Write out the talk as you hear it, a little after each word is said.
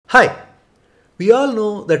Hi! We all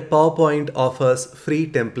know that PowerPoint offers free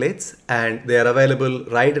templates and they are available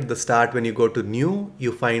right at the start. When you go to New,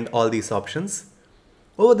 you find all these options.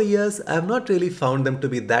 Over the years, I have not really found them to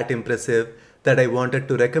be that impressive that I wanted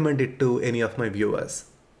to recommend it to any of my viewers.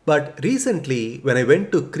 But recently, when I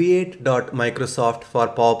went to create.microsoft for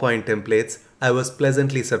PowerPoint templates, I was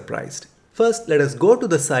pleasantly surprised. First, let us go to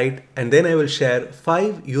the site and then I will share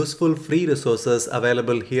 5 useful free resources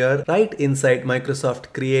available here right inside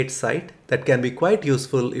Microsoft Create site that can be quite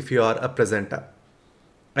useful if you are a presenter.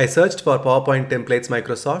 I searched for PowerPoint templates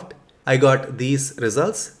Microsoft. I got these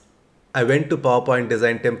results. I went to PowerPoint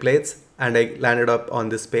design templates and I landed up on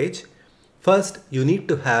this page. First, you need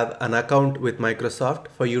to have an account with Microsoft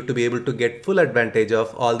for you to be able to get full advantage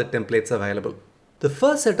of all the templates available. The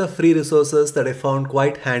first set of free resources that I found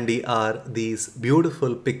quite handy are these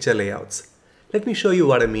beautiful picture layouts. Let me show you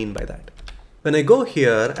what I mean by that. When I go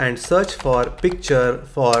here and search for picture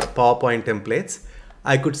for PowerPoint templates,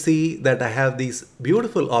 I could see that I have these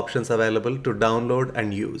beautiful options available to download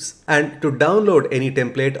and use. And to download any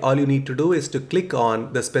template, all you need to do is to click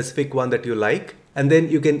on the specific one that you like. And then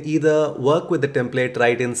you can either work with the template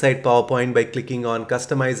right inside PowerPoint by clicking on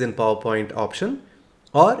Customize in PowerPoint option.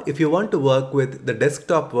 Or if you want to work with the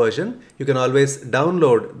desktop version, you can always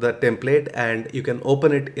download the template and you can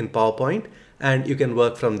open it in PowerPoint and you can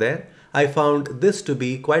work from there. I found this to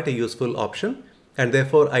be quite a useful option and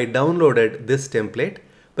therefore I downloaded this template.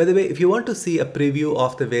 By the way, if you want to see a preview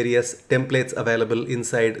of the various templates available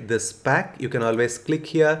inside this pack, you can always click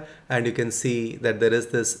here and you can see that there is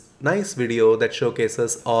this nice video that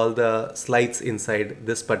showcases all the slides inside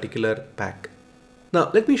this particular pack. Now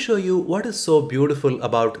let me show you what is so beautiful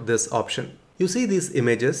about this option. You see these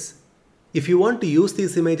images. If you want to use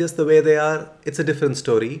these images the way they are, it's a different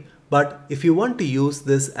story. But if you want to use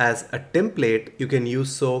this as a template, you can use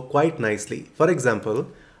so quite nicely. For example,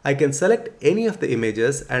 I can select any of the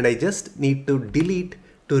images and I just need to delete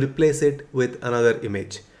to replace it with another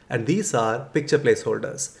image. And these are picture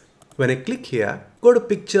placeholders. When I click here, go to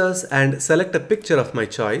pictures and select a picture of my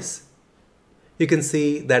choice. You can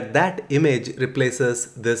see that that image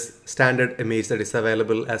replaces this standard image that is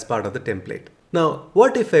available as part of the template. Now,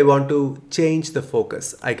 what if I want to change the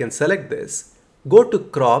focus? I can select this, go to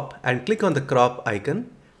crop and click on the crop icon.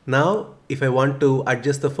 Now, if I want to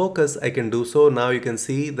adjust the focus, I can do so. Now you can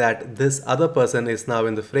see that this other person is now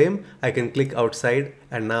in the frame. I can click outside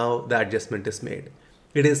and now the adjustment is made.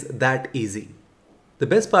 It is that easy. The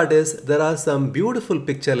best part is there are some beautiful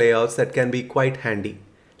picture layouts that can be quite handy.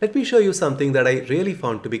 Let me show you something that I really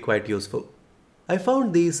found to be quite useful. I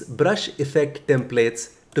found these brush effect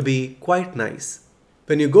templates to be quite nice.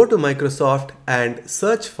 When you go to Microsoft and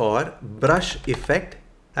search for brush effect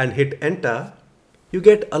and hit enter, you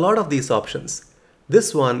get a lot of these options.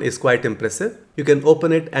 This one is quite impressive. You can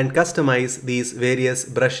open it and customize these various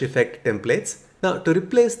brush effect templates. Now to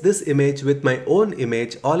replace this image with my own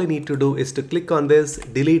image, all I need to do is to click on this,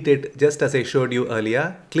 delete it just as I showed you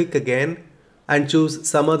earlier, click again, and choose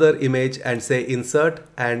some other image and say insert,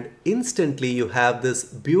 and instantly you have this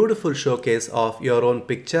beautiful showcase of your own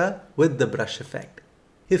picture with the brush effect.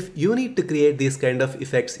 If you need to create these kind of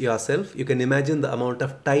effects yourself, you can imagine the amount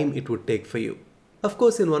of time it would take for you. Of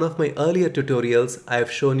course, in one of my earlier tutorials, I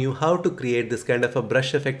have shown you how to create this kind of a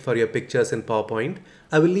brush effect for your pictures in PowerPoint.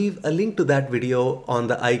 I will leave a link to that video on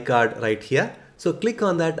the iCard right here. So click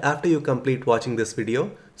on that after you complete watching this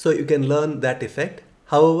video so you can learn that effect.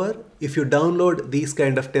 However, if you download these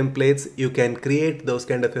kind of templates, you can create those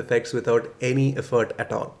kind of effects without any effort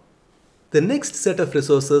at all. The next set of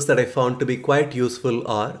resources that I found to be quite useful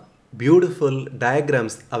are beautiful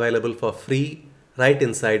diagrams available for free right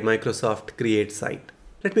inside Microsoft Create site.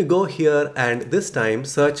 Let me go here and this time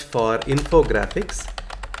search for Infographics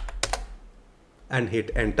and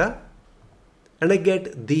hit enter. And I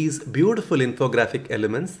get these beautiful infographic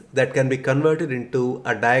elements that can be converted into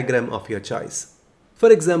a diagram of your choice.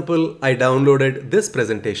 For example, I downloaded this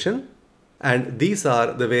presentation and these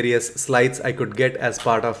are the various slides I could get as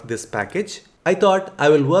part of this package. I thought I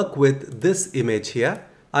will work with this image here.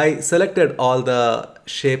 I selected all the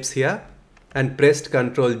shapes here and pressed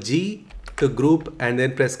Ctrl G to group and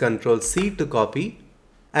then press Ctrl C to copy.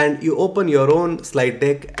 And you open your own slide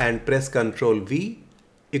deck and press Ctrl V.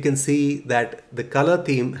 You can see that the color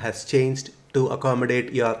theme has changed to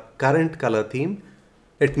accommodate your current color theme.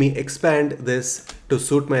 Let me expand this to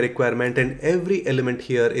suit my requirement, and every element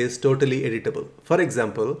here is totally editable. For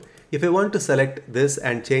example, if I want to select this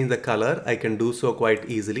and change the color, I can do so quite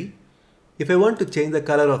easily. If I want to change the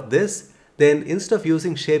color of this, then instead of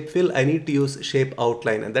using shape fill, I need to use shape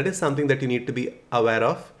outline, and that is something that you need to be aware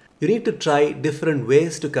of. You need to try different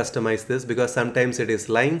ways to customize this because sometimes it is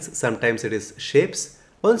lines, sometimes it is shapes.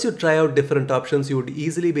 Once you try out different options, you would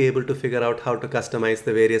easily be able to figure out how to customize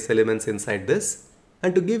the various elements inside this.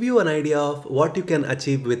 And to give you an idea of what you can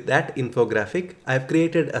achieve with that infographic, I have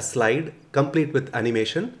created a slide complete with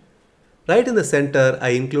animation. Right in the center, I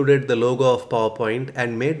included the logo of PowerPoint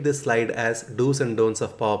and made this slide as do's and don'ts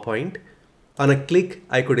of PowerPoint. On a click,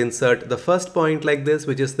 I could insert the first point like this,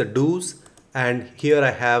 which is the do's, and here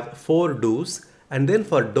I have 4 do's, and then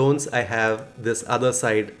for don'ts, I have this other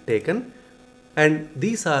side taken. And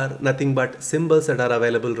these are nothing but symbols that are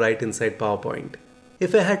available right inside PowerPoint.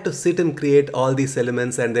 If I had to sit and create all these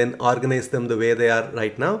elements and then organize them the way they are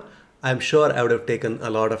right now, I'm sure I would have taken a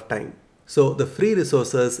lot of time. So the free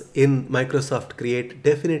resources in Microsoft Create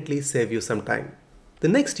definitely save you some time. The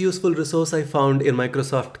next useful resource I found in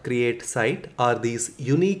Microsoft Create site are these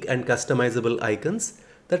unique and customizable icons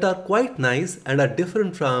that are quite nice and are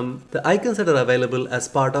different from the icons that are available as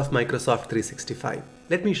part of Microsoft 365.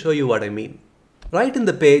 Let me show you what I mean. Right in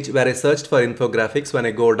the page where I searched for infographics, when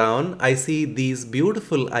I go down, I see these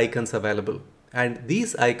beautiful icons available, and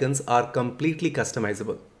these icons are completely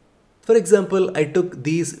customizable. For example, I took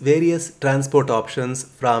these various transport options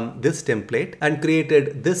from this template and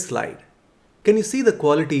created this slide. Can you see the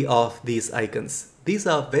quality of these icons? These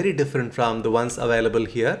are very different from the ones available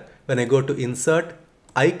here. When I go to Insert,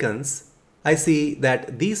 Icons, I see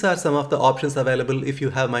that these are some of the options available if you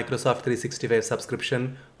have Microsoft 365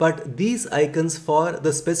 subscription, but these icons for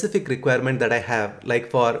the specific requirement that I have,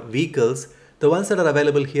 like for vehicles, the ones that are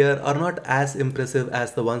available here are not as impressive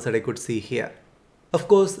as the ones that I could see here. Of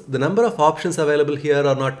course, the number of options available here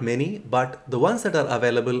are not many, but the ones that are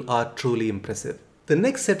available are truly impressive. The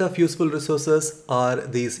next set of useful resources are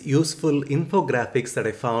these useful infographics that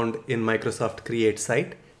I found in Microsoft Create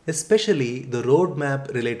site, especially the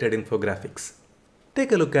roadmap related infographics.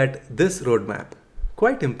 Take a look at this roadmap.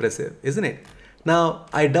 Quite impressive, isn't it? Now,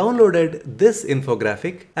 I downloaded this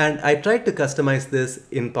infographic and I tried to customize this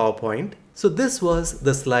in PowerPoint. So this was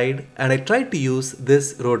the slide and I tried to use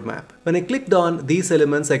this roadmap. When I clicked on these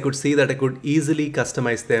elements, I could see that I could easily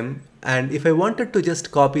customize them. And if I wanted to just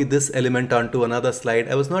copy this element onto another slide,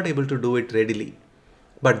 I was not able to do it readily.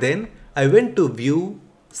 But then I went to View,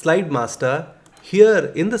 Slide Master.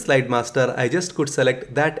 Here in the Slide Master, I just could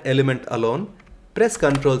select that element alone, press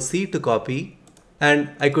Ctrl C to copy, and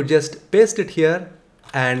I could just paste it here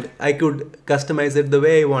and I could customize it the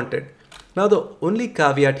way I wanted. Now the only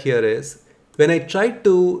caveat here is when I tried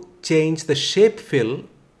to change the shape fill,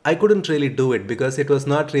 I couldn't really do it because it was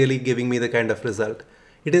not really giving me the kind of result.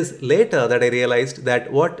 It is later that I realized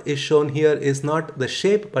that what is shown here is not the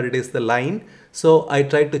shape, but it is the line. So I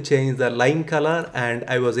tried to change the line color and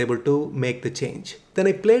I was able to make the change. Then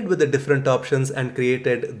I played with the different options and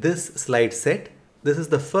created this slide set. This is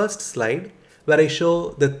the first slide where I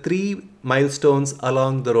show the 3 milestones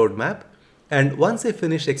along the roadmap. And once I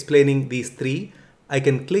finish explaining these 3, I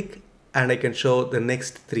can click and I can show the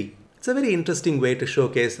next 3. It's a very interesting way to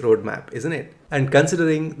showcase roadmap, isn't it? And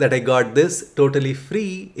considering that I got this totally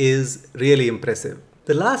free is really impressive.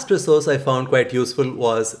 The last resource I found quite useful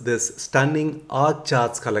was this stunning org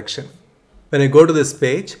charts collection. When I go to this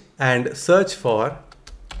page and search for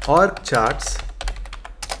org charts,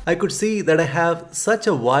 I could see that I have such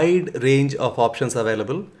a wide range of options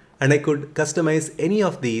available and I could customize any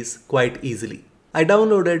of these quite easily. I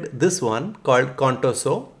downloaded this one called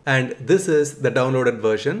Condenser and this is the downloaded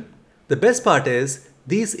version. The best part is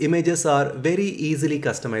these images are very easily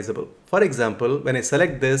customizable. For example, when I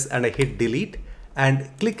select this and I hit delete and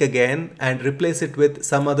click again and replace it with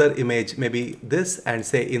some other image, maybe this, and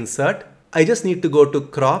say insert, I just need to go to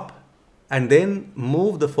crop and then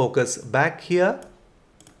move the focus back here.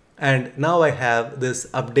 And now I have this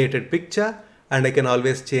updated picture and I can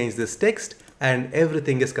always change this text and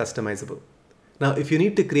everything is customizable. Now, if you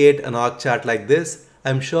need to create an org chart like this,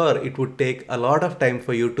 I'm sure it would take a lot of time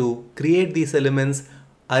for you to create these elements,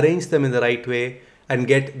 arrange them in the right way, and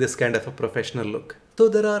get this kind of a professional look. So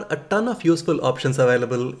there are a ton of useful options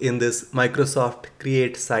available in this Microsoft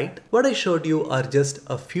Create site. What I showed you are just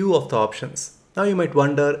a few of the options. Now you might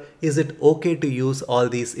wonder, is it okay to use all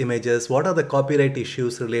these images? What are the copyright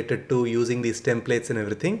issues related to using these templates and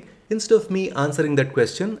everything? Instead of me answering that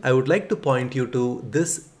question, I would like to point you to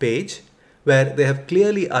this page where they have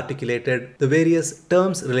clearly articulated the various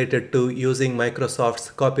terms related to using Microsoft's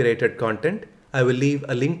copyrighted content. I will leave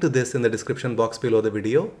a link to this in the description box below the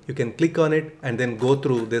video. You can click on it and then go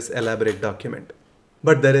through this elaborate document.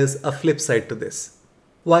 But there is a flip side to this.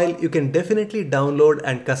 While you can definitely download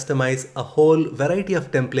and customize a whole variety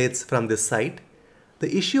of templates from this site,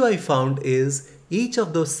 the issue I found is each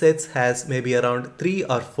of those sets has maybe around 3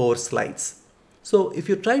 or 4 slides. So if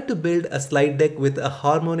you try to build a slide deck with a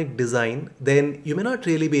harmonic design, then you may not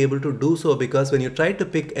really be able to do so, because when you try to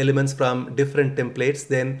pick elements from different templates,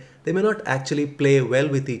 then they may not actually play well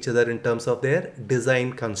with each other in terms of their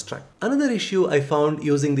design construct. Another issue I found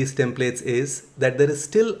using these templates is that there is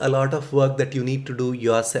still a lot of work that you need to do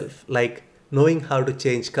yourself, like knowing how to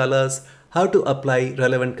change colors, how to apply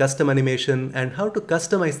relevant custom animation, and how to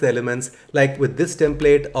customize the elements like with this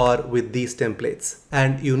template or with these templates.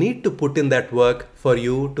 And you need to put in that work for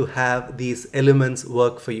you to have these elements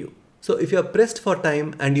work for you. So if you're pressed for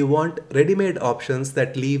time and you want ready-made options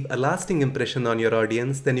that leave a lasting impression on your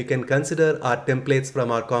audience, then you can consider our templates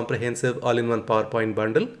from our comprehensive all-in-one PowerPoint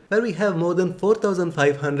bundle, where we have more than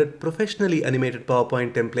 4,500 professionally animated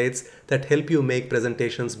PowerPoint templates that help you make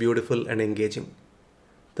presentations beautiful and engaging.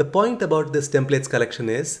 The point about this templates collection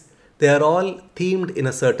is they are all themed in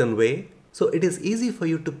a certain way, so it is easy for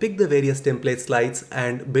you to pick the various template slides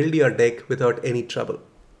and build your deck without any trouble.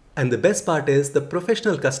 And the best part is the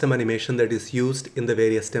professional custom animation that is used in the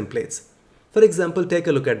various templates. For example, take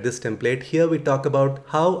a look at this template. Here we talk about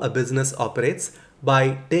how a business operates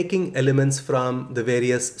by taking elements from the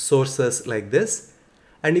various sources like this.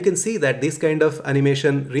 And you can see that this kind of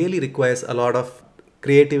animation really requires a lot of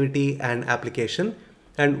creativity and application.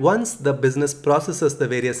 And once the business processes the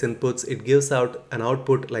various inputs, it gives out an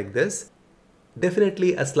output like this.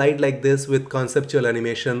 Definitely a slide like this with conceptual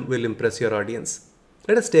animation will impress your audience.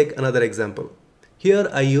 Let us take another example. Here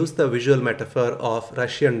I use the visual metaphor of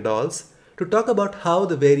Russian dolls to talk about how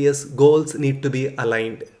the various goals need to be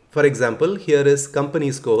aligned. For example, here is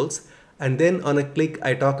company's goals, and then on a click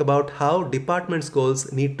I talk about how department's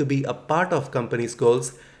goals need to be a part of company's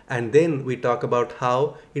goals, and then we talk about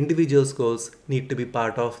how individuals' goals need to be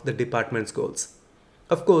part of the department's goals.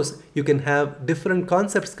 Of course, you can have different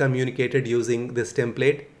concepts communicated using this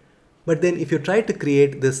template, but then if you try to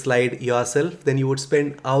create this slide yourself, then you would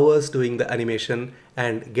spend hours doing the animation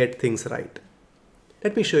and get things right.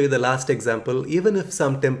 Let me show you the last example. Even if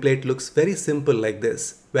some template looks very simple like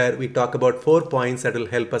this, where we talk about 4 points that will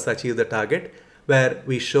help us achieve the target, where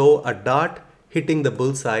we show a dot hitting the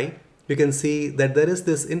bullseye, you can see that there is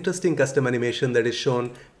this interesting custom animation that is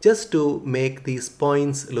shown just to make these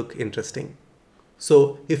points look interesting.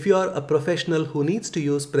 So if you are a professional who needs to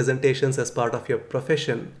use presentations as part of your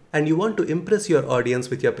profession and you want to impress your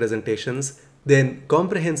audience with your presentations, then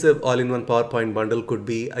comprehensive all-in-one PowerPoint bundle could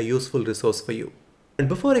be a useful resource for you. And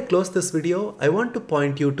before I close this video, I want to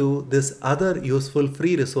point you to this other useful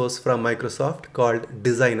free resource from Microsoft called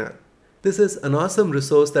Designer. This is an awesome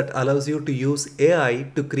resource that allows you to use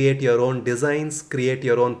AI to create your own designs, create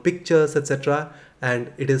your own pictures, etc.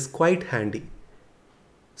 And it is quite handy.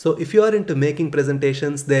 So if you are into making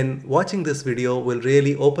presentations, then watching this video will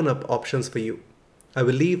really open up options for you. I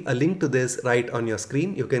will leave a link to this right on your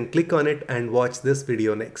screen. You can click on it and watch this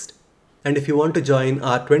video next. And if you want to join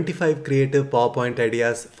our 25 Creative PowerPoint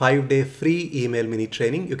Ideas 5-day free email mini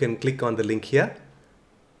training, you can click on the link here.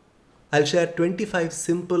 I'll share 25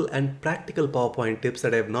 simple and practical PowerPoint tips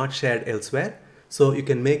that I have not shared elsewhere, so you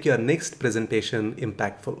can make your next presentation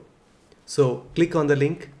impactful. So click on the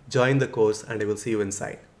link, join the course, and I will see you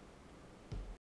inside.